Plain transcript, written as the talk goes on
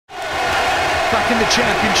back in the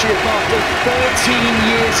Championship after 13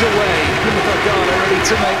 years away. Plymouth Argyle are ready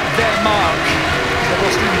to make their mark.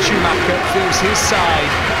 Htafc feels his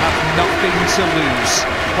side have nothing to lose.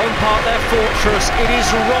 Home Park, their fortress, it is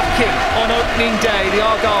rocking on opening day. The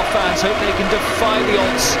Argyle fans hope they can defy the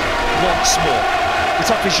odds once more. The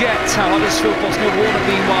toughest yet, how Huddersfield boss Neil Warner,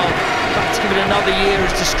 meanwhile, back to give it another year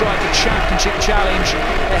as to strike the Championship challenge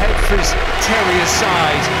ahead for his Terriers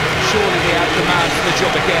side. Surely they have the man for the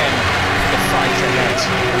job again. The fight ahead.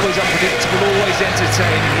 Always unpredictable, always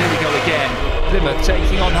entertaining. Here we go again. Plymouth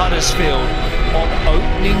taking on Huddersfield on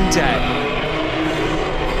opening day.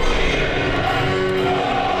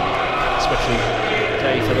 Special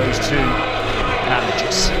day for those two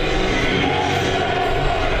managers.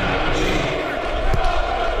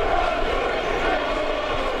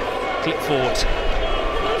 Clip forward.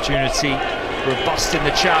 Opportunity, robust in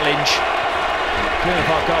the challenge. Plymouth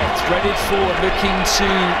Argyle threaded forward, looking to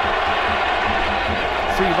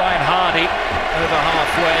free Ryan Hardy over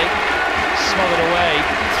halfway. Smothered away,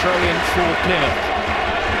 throw in for Plymouth.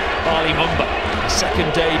 Barley Mumba, second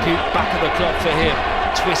debut, back of the club for him.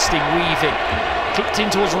 Twisting, weaving, kicked in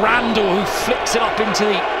towards Randall, who flicks it up into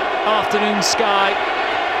the afternoon sky.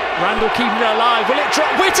 Randall keeping it alive, will it drop?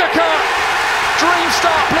 Whittaker! Dream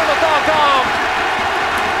start, Plymouth Argyle.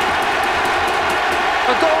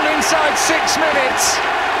 A goal inside 6 minutes.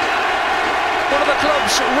 One of the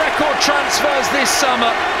club's record transfers this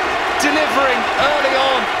summer, delivering early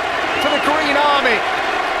on for the Green Army.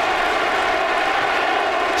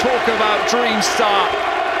 Talk about dream start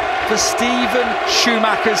for Steven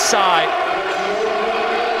Schumacher's side.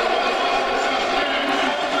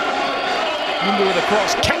 Mumba with a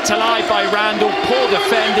cross, kept alive by Randall, poor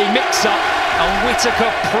defending, mix up, and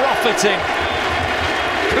Whittaker profiting.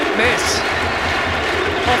 Couldn't miss.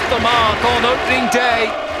 Off the mark on opening day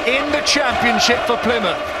in the Championship for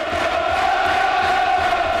Plymouth.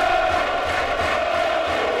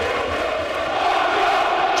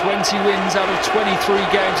 20 wins out of 23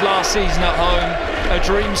 games last season at home. A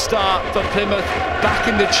dream start for Plymouth, back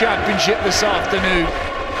in the Championship this afternoon.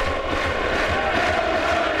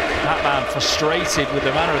 That man frustrated with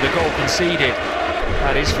the manner of the goal conceded,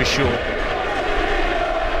 that is for sure.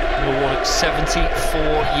 Neil Warnock, 74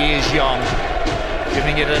 years young,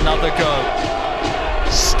 giving it another go,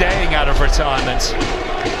 staying out of retirement.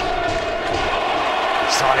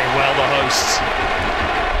 Starting well, the hosts.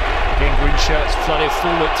 Again, green shirts flooded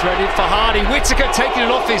forward, threaded for Hardy. Whittaker taking it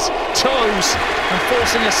off his toes and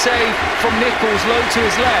forcing a save from Nichols, low to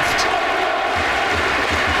his left.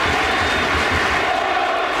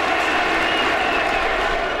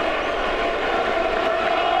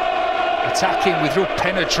 Attacking with real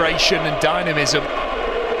penetration and dynamism.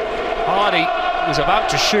 Hardy was about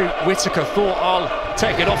to shoot. Whittaker thought, I'll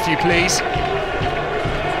take it off you, please.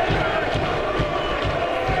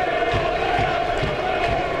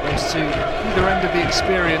 To either end of the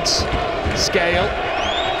experience scale.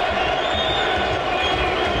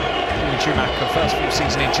 Schumacher, first full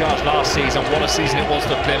season in charge last season. What a season it was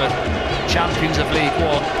for Plymouth. Champions of League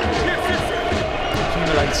One.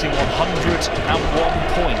 Accumulating 101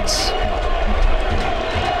 points.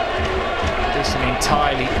 This is an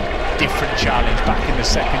entirely different challenge back in the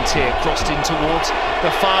second tier. Crossed in towards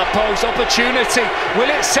the far post. Opportunity. Will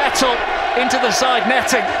it settle into the side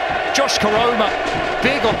netting? Josh Karoma,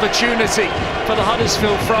 big opportunity for the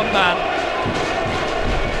Huddersfield frontman.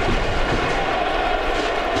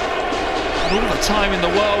 And all the time in the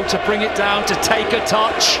world to bring it down, to take a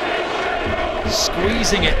touch.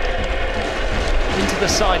 Squeezing it into the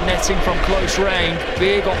side netting from close range.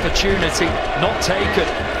 Big opportunity, not taken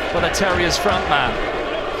by the Terriers frontman.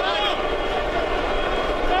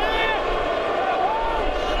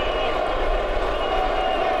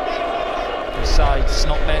 The side's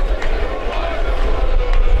not met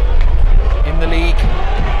in the league.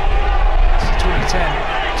 It's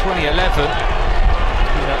 2010-2011.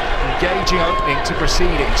 Engaging opening to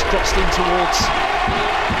proceedings. Crossed in towards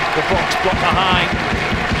the box, blocked behind.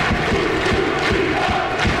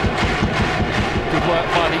 Good work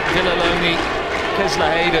by the Villaloni, Kesler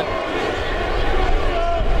Hayden.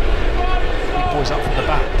 Big boys up from the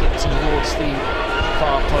back, get towards the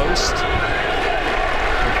far post.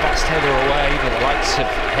 Robust header away, but the likes of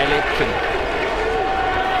Hellick and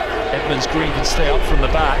Edmonds Green can stay up from the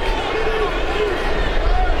back.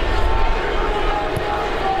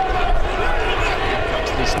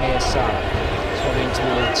 Comes this near side, swinging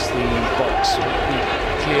towards the box, will be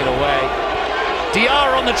cleared away.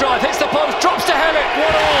 Diarra on the drive, hits the post, drops to Hellick, 1-1.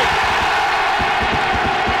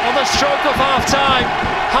 On the stroke of half-time,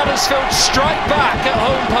 Huddersfield strike back at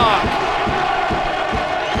Home Park.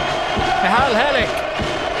 Michal Hellick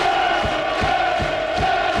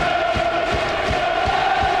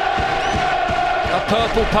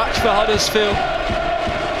purple patch for Huddersfield.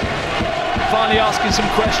 Finally asking some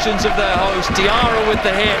questions of their host. Diarra with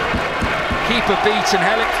the hit. Keeper beaten.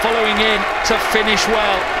 Htafc following in to finish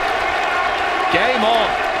well. Game on.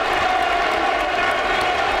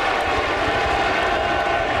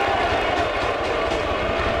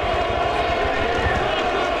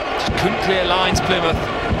 Just couldn't clear lines, Plymouth.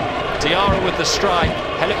 Diarra with the strike.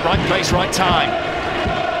 Htafc right place, right time.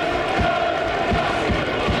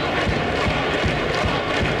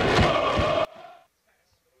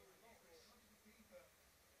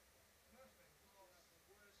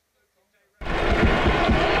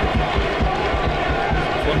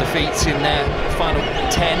 Defeats in their final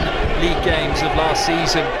 10 league games of last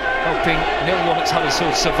season, helping Neil Warnock's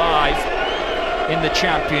Huddersfield survive in the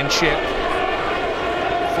Championship.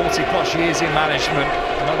 40+ years in management.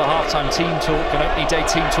 Another half-time team talk, an opening day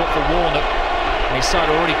team talk for Warnock. And his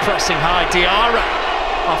side already pressing high. Diarra,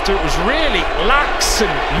 after it was really lax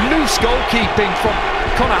and loose goalkeeping from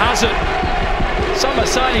Conor Hazard. Summer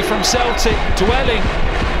signing from Celtic, dwelling,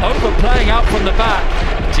 overplaying out from the back.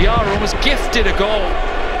 Diarra almost gifted a goal.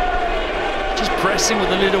 Just pressing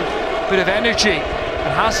with a little bit of energy,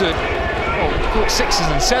 and Hazard, well, caught 6s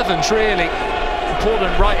and 7s really.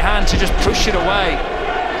 Important right hand to just push it away,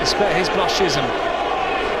 to spare his blushes and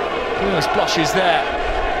Bruno's blushes there.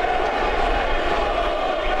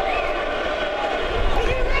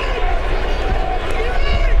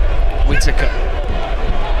 Whittaker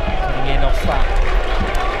coming in off that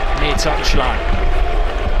near touchline.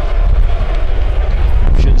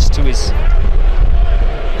 Options to his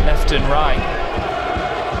left and right.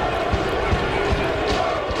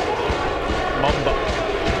 Mumba.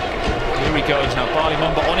 Here he goes now. Barley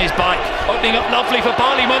Mumba on his bike. Opening up lovely for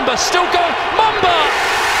Barley Mumba. Still going. Mumba!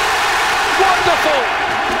 Wonderful!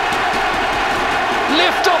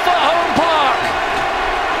 Lift off at home park.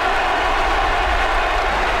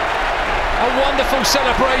 A wonderful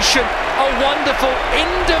celebration. A wonderful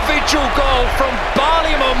individual goal from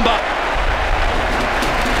Barley Mumba.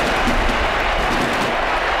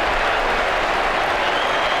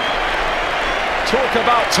 Talk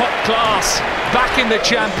about top class, back in the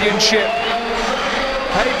Championship.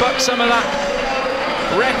 Headbutt some of that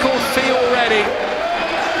record fee already.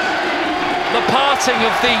 The parting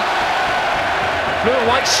of the blue and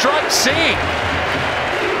white striped sea.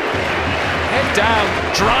 Head down,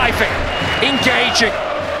 driving, engaging.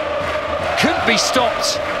 Couldn't be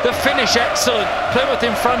stopped. The finish excellent. Plymouth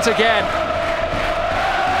in front again.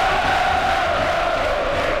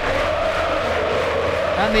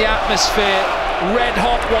 And the atmosphere red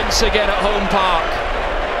hot once again at home park.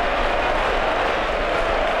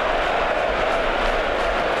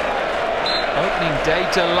 Opening day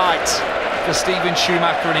delight for Steven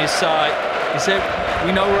Schumacher and his side. He said,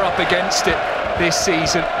 we know we're up against it this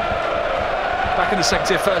season. Back in the second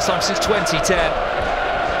tier, first time since 2010.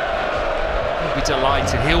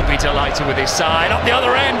 He'll be delighted with his side. Up the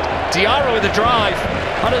other end, Diarra with a drive.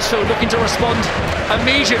 Huddersfield looking to respond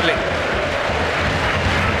immediately.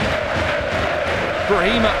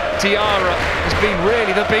 Brahima Diarra has been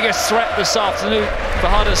really the biggest threat this afternoon for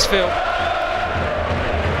Huddersfield.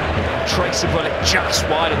 Tracer bullet just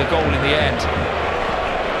wide of the goal in the end.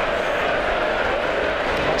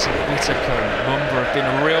 Lots of Whittaker and Mumba have been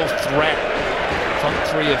a real threat. Front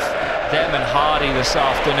three of them and Hardy this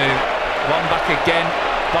afternoon. One back again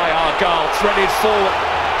by Argyle, threaded forward.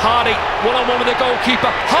 Hardy, one-on-one with the goalkeeper.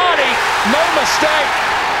 Hardy, no mistake.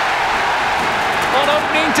 On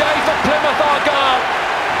opening day for Plymouth Argyle,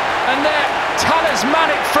 and their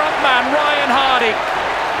talismanic frontman Ryan Hardy.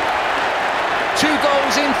 2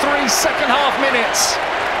 goals in 3 second-half minutes.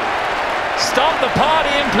 Start the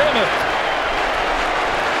party in Plymouth.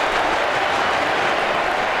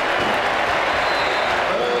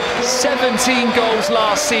 "17 goals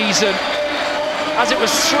last season." As it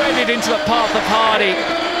was threaded into the path of Hardy,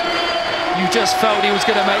 you just felt he was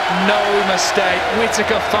going to make no mistake.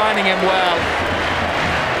 Whittaker finding him well.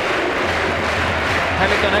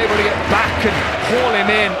 Htafc unable to get back and haul him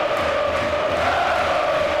in.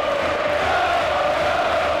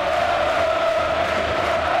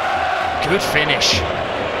 Good finish.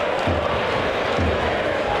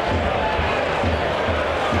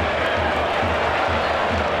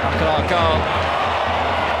 Back at Argyle.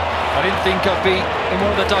 I didn't think I'd be in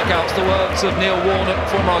one of the dugouts. The words of Neil Warnock,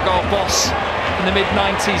 former Argyle boss in the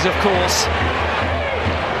mid-90s, of course.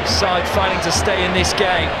 Side fighting to stay in this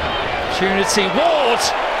game. Opportunity, Ward!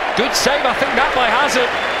 Good save, I think, that by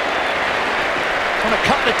Hazard. Want to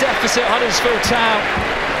cut the deficit, Huddersfield Town.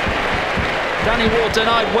 Danny Ward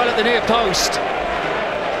denied well at the near post.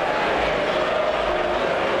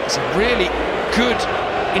 It's a really good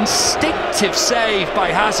instinctive save by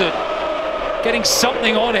Hazard, getting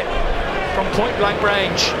something on it from point-blank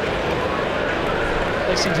range.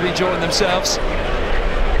 They seem to be enjoying themselves.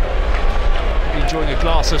 Maybe enjoying a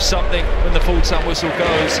glass of something when the full-time whistle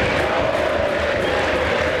goes.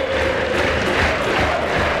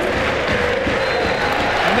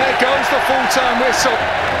 And there goes the full-time whistle.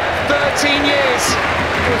 13 years.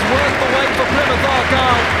 It was worth the wait for Plymouth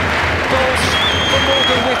Argyle. Goals for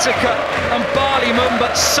Morgan Whittaker and Barley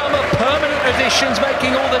Mumba. Summer permanent additions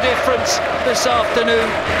making all the difference this afternoon.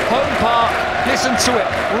 Home Park, listen to it,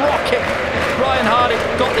 rocket. Ryan Harding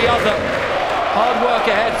got the other. Hard work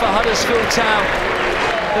ahead for Huddersfield Town.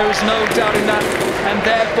 There is no doubt in that. And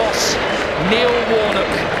their boss, Neil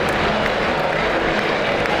Warnock.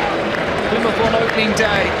 Plymouth on opening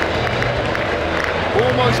day.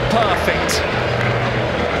 Almost perfect.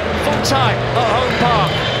 Full time at Home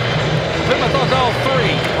Park. Plymouth Argyle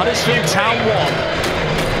 3, Huddersfield Town 1.